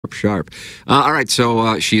Sharp, sharp. All right,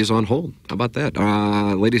 so she is on hold. How about that?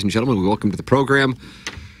 Ladies and gentlemen, we welcome to the program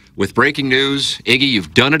with breaking news. Iggy,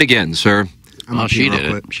 you've done it again, sir. Oh, she did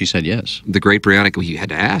it. She said yes. The great Brianna. Well, you had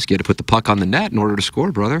to ask. You had to put the puck on the net in order to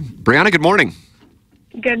score, brother. Brianna, good morning.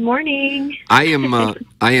 Good morning. I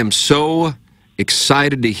am so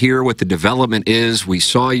excited to hear what the development is. We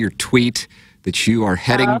saw your tweet that you are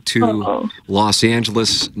heading to Los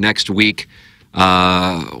Angeles next week.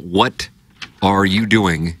 What are you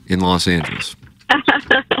doing in Los Angeles? Well,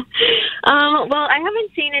 I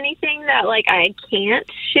haven't seen anything that I can't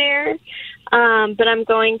share. But I'm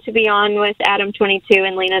going to be on with Adam 22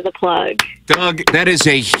 and Lena the Plug. Doug, that is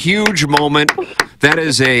a huge moment. That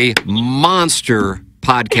is a monster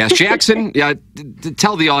podcast. Jackson,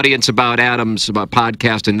 tell the audience about Adam's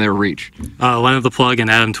podcast and their reach. Lena the Plug and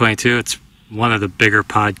Adam 22. It's one of the bigger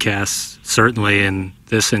podcasts, certainly in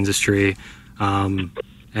this industry. And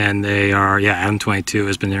they are, Adam 22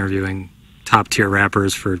 has been interviewing top tier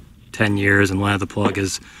rappers for 10 years, and Lena the Plug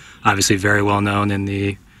is obviously very well known in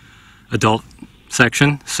the adult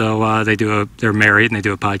section. So they're married and they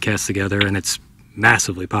do a podcast together, and it's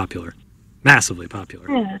massively popular. Massively popular.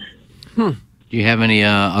 Yeah. Do you have any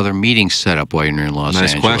other meetings set up while you're in Los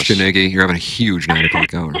Angeles? Nice question, Iggy. You're having a huge 9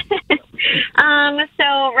 o'clock hour.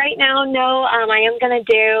 So right now, no. I am going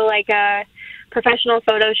to do a professional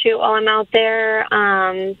photo shoot while I'm out there.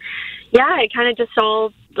 It kind of just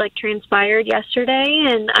all transpired yesterday,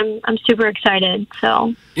 and I'm super excited.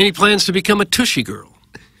 So, any plans to become a Tushy girl?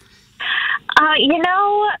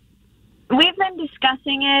 We've been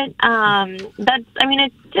discussing it.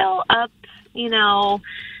 It's still up, in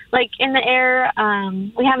the air.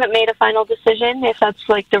 We haven't made a final decision if that's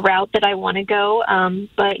the route that I want to go.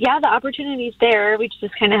 But yeah, the opportunity's there. We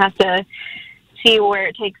just kind of have to see where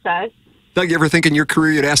it takes us. Doug, you ever think in your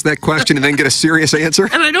career you'd ask that question and then get a serious answer?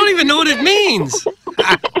 And I don't even know what it means.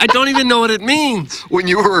 I don't even know what it means. When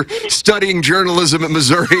you were studying journalism at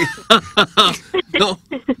Missouri. No.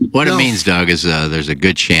 What it means, Doug, is there's a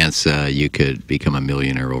good chance you could become a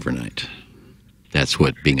millionaire overnight. That's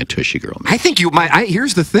what being a Tushy girl means. I think you might.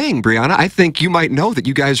 Here's the thing, Brianna. I think you might know that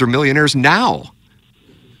you guys are millionaires now.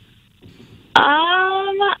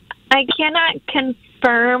 I cannot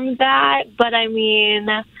confirm that, but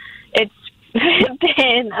it's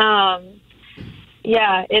been,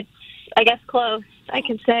 it's, I guess, close, I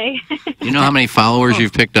can say. You know how many followers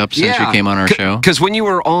you've picked up since you came on our show? Because when you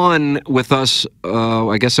were on with us,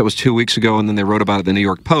 I guess that was 2 weeks ago, and then they wrote about it in the New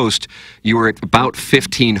York Post, you were at about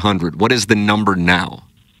 1,500. What is the number now?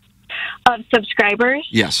 Of subscribers?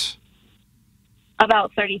 Yes.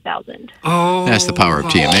 About 30,000. Oh. That's the power of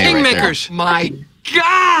TMA right there. My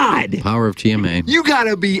God! Power of TMA. You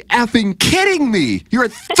gotta be effing kidding me! You're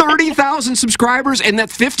at 30,000 subscribers, and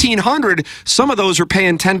that 1,500. Some of those are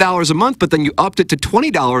paying $10 a month, but then you upped it to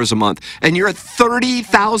 $20 a month, and you're at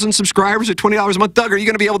 30,000 subscribers at $20 a month. Doug, are you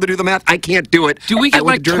gonna be able to do the math? I can't do it. Do we get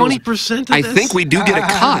 20% of this? I think we do get a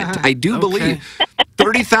cut. I do believe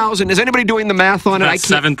 30,000. Is anybody doing the math on it? That's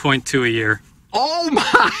 7.2 a year. Oh my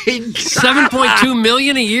God! 7.2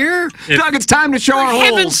 million a year? Doug, it's time to show our holes.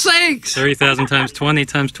 For heaven's sakes! 30,000 times 20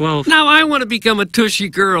 times 12. Now I want to become a Tushy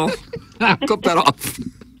girl. Clip that off.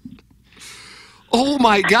 Oh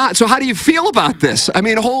my God! So how do you feel about this?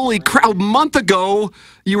 Holy crap! A month ago,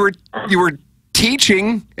 you were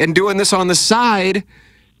teaching and doing this on the side,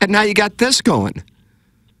 and now you got this going.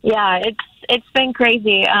 Yeah, it's been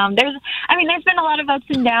crazy. There's been a lot of ups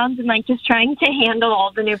and downs, and just trying to handle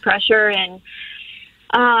all the new pressure and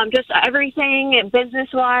just everything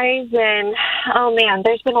business-wise, and oh man,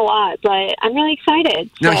 there's been a lot, but I'm really excited.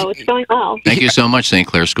 So it's going well. Thank you so much, St.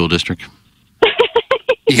 Clair School District.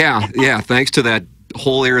 Yeah. Thanks to that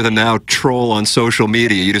holier than thou troll on social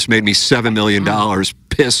media, you just made me $7 million.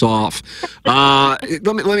 Piss off.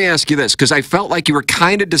 Let me ask you this, because I felt like you were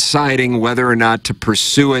kind of deciding whether or not to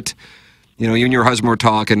pursue it. You and your husband were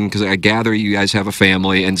talking, because I gather you guys have a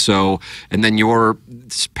family, and then your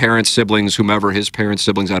parents, siblings, whomever, his parents,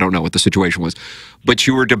 siblings, I don't know what the situation was, but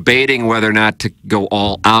you were debating whether or not to go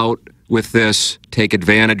all out with this, take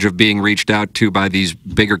advantage of being reached out to by these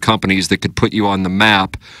bigger companies that could put you on the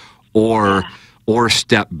map, or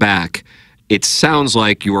step back. It sounds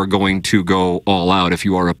like you are going to go all out if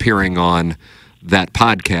you are appearing on that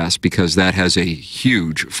podcast, because that has a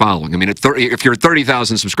huge following. If you're at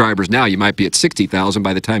 30,000 subscribers now, you might be at 60,000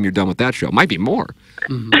 by the time you're done with that show. Might be more.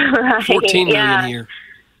 Mm-hmm. Right, 14 million a year.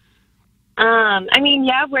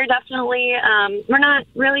 We're definitely, we're not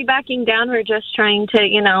really backing down. We're just trying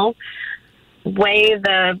to, weigh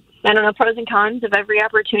the I don't know, pros and cons of every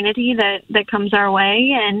opportunity that comes our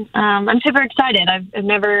way. And I'm super excited. I've been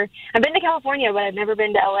to California, but I've never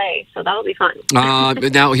been to LA, so that'll be fun.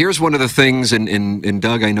 Now, here's one of the things, and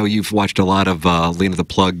Doug, I know you've watched a lot of Lena the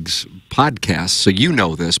Plug's podcasts, so you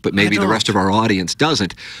know this, but maybe the rest of our audience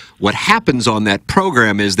doesn't. What happens on that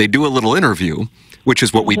program is they do a little interview, which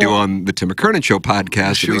is what we do on the Tim McKernan Show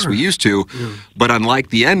podcast, at least we used to. But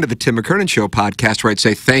unlike the end of the Tim McKernan Show podcast, where I'd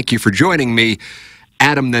say, thank you for joining me,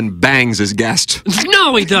 Adam then bangs his guest.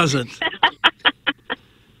 No, he doesn't.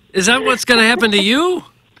 Is that what's going to happen to you?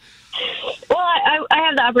 Well, I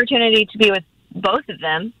have the opportunity to be with both of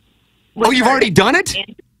them. Oh, you've already done it?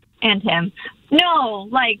 And him. No,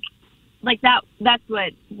 like that's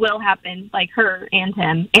what will happen, like her and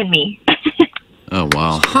him and me. Oh,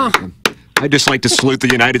 wow. Huh. I'd just like to salute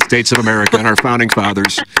the United States of America and our founding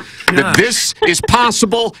fathers. That this is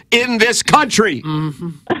possible in this country.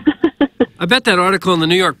 I bet that article in the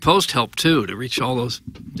New York Post helped, too, to reach all the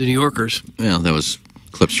New Yorkers. Well, that was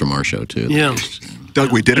clips from our show, too. Yeah.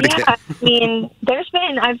 Doug, we did it again. I mean,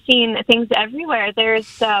 I've seen things everywhere.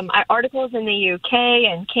 There's articles in the UK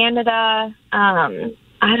and Canada.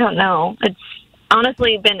 I don't know. It's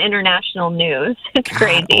honestly been international news. It's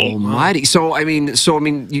crazy. Almighty. So I mean,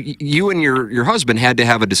 you and your husband had to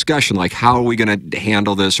have a discussion, like, how are we going to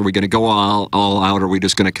handle this? Are we going to go all out? Or are we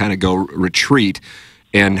just going to kind of go retreat?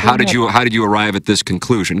 And how did you arrive at this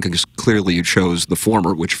conclusion? Because clearly you chose the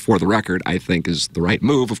former, which, for the record, I think is the right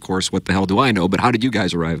move. Of course, what the hell do I know? But how did you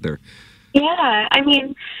guys arrive there? Yeah, I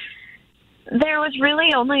mean, there was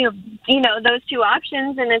really only, those two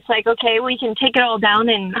options, and it's like, okay, we can take it all down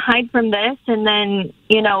and hide from this, and then,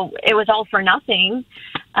 it was all for nothing.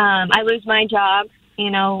 I lose my job.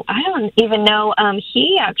 I don't even know.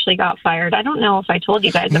 He actually got fired. I don't know if I told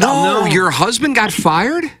you guys about that. No, your husband got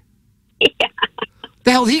fired? Yeah. The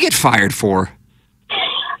hell did he get fired for?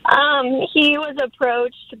 He was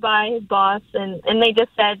approached by his boss, and they just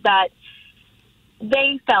said that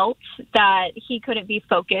they felt that he couldn't be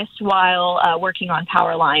focused while working on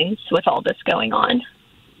power lines with all this going on.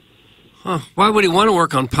 Huh. Why would he want to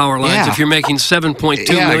work on power lines if you're making $7.2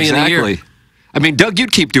 million a year? I mean, Doug,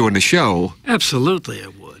 you'd keep doing the show. Absolutely, I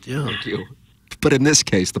would. Yeah. Thank you. But in this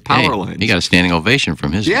case, the power lines. He got a standing ovation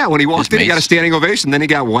from his. Yeah, when he walked in, he got a standing ovation. Then he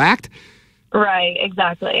got whacked. Right,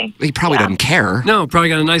 exactly. He probably doesn't care. No, probably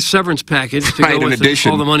got a nice severance package to go with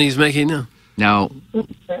all the money he's making now. Now,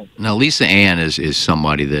 Lisa Ann is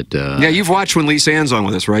somebody that. Yeah, you've watched when Lisa Ann's on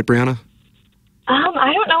with us, right, Brianna?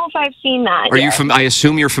 I don't know if I've seen that. Are you? I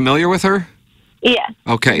assume you're familiar with her. Yeah.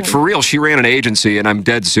 Okay, for real, she ran an agency, and I'm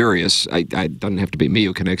dead serious. I doesn't have to be me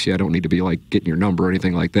who connects you. I don't need to be like getting your number or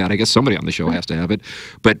anything like that. I guess somebody on the show has to have it.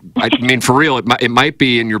 But I mean, for real, it might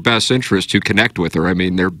be in your best interest to connect with her. I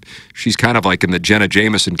mean, she's kind of like in the Jenna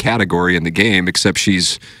Jameson category in the game, except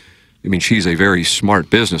she's a very smart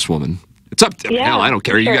businesswoman. It's up to hell. I don't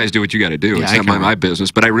care. You guys do what you got to do. It's not my business.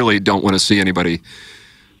 But I really don't want to see anybody.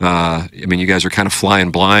 You guys are kind of flying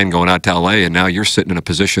blind going out to L.A., and now you're sitting in a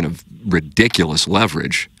position of ridiculous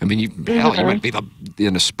leverage. I mean, you might be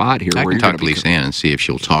in a spot here I where can you're talk to Lisa Ann and see if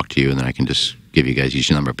she'll talk to you, and then I can just give you guys each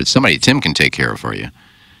number. But somebody Tim can take care of for you,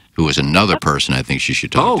 who is another person I think she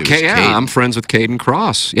should talk to. Okay, yeah, I'm friends with Caden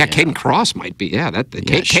Cross. Yeah, Caden Cross might be. Yeah,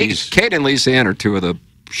 Kate and Lisa Ann are two of the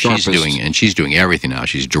sharpest. She's doing everything now.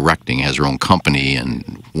 She's directing, has her own company,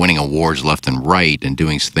 and winning awards left and right, and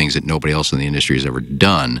doing things that nobody else in the industry has ever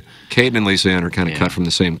done. Caden and Lisa Ann are kind of cut from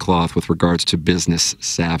the same cloth with regards to business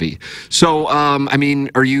savvy. So,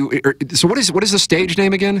 So, what is the stage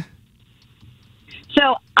name again?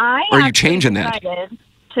 So I are you changing that? Decided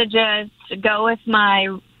to just go with my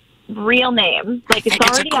real name. Like, it's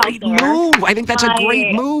already out there. Move. I think that's a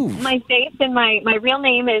great move. My face and my real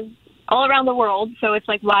name is all around the world, so it's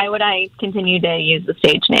like, why would I continue to use the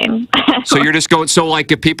stage name? So you're just going, so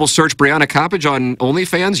like if people search Brianna Coppage on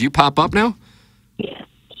OnlyFans, you pop up now? Yes.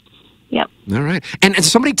 Yep. All right. And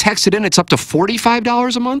somebody texted in, it's up to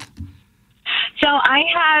 $45 a month? So I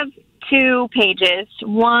have two pages.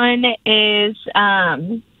 One is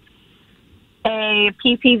a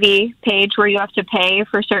PPV page where you have to pay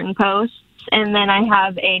for certain posts, and then I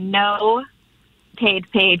have a no paid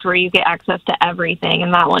page where you get access to everything,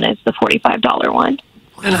 and that one is the $45 one.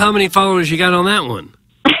 And how many followers you got on that one?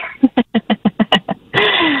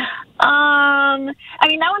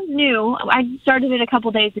 That one's new. I started it a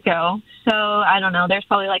couple days ago, so I don't know. There's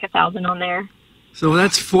probably like 1,000 on there. So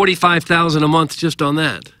that's $45,000 a month just on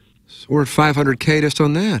that. So we're at $500K just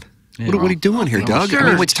on that. What are you doing here, Doug? Sure.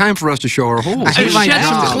 I mean, it's time for us to show our holes. I hate my Shed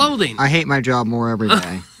some job. clothing. I hate my job more every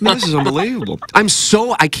day. This is unbelievable.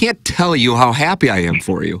 I can't tell you how happy I am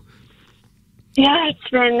for you. Yeah, it's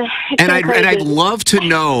been And crazy. I'd love to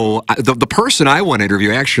know the person I want to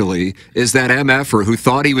interview actually is that MFer who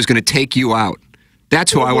thought he was going to take you out.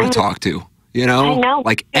 That's who I want to talk to. You know, I know.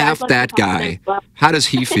 like Yeah, I'd F love to that talk to him guy. as well. How does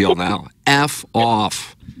he feel now? F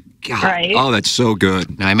off. God. Right. Oh, that's so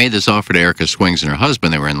good. Now, I made this offer to Erica Swings and her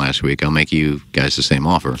husband. They were in last week. I'll make you guys the same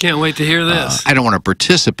offer. Can't wait to hear this. I don't want to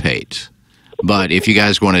participate, but if you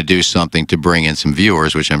guys want to do something to bring in some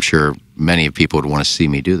viewers, which I'm sure many people would want to see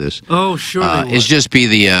me do this, Oh, sure. they would. is just be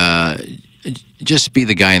the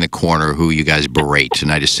guy in the corner who you guys berate,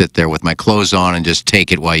 and I just sit there with my clothes on and just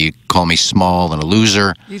take it while you call me small and a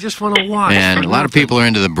loser. You just want to watch. And a lot of people are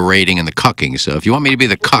into the berating and the cucking. So if you want me to be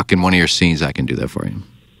the cuck in one of your scenes, I can do that for you.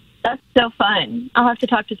 That's so fun. I'll have to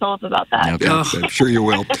talk to Philip about that. Okay. Yeah, I'm sure you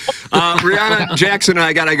will. Brianna, Jackson, and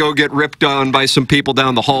I got to go get ripped on by some people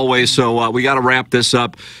down the hallway, so we got to wrap this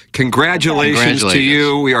up. Congratulations to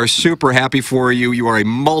you. We are super happy for you. You are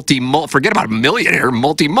a forget about a millionaire,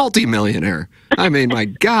 multi-millionaire. I mean, my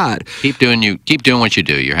God. Keep doing what you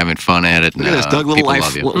do. You're having fun at it. And, Look at this, Doug, little people life,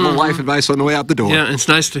 love you. little life advice on the way out the door. Yeah, it's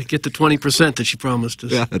nice to get the 20% that she promised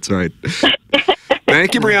us. Yeah, that's right.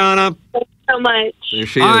 Thank you, Brianna. Thanks so much. There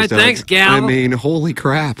she All is, right, Doug. thanks, gal. I mean, holy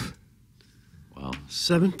crap.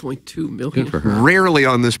 $7.2 million. Good for her. Rarely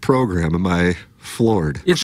on this program am I floored.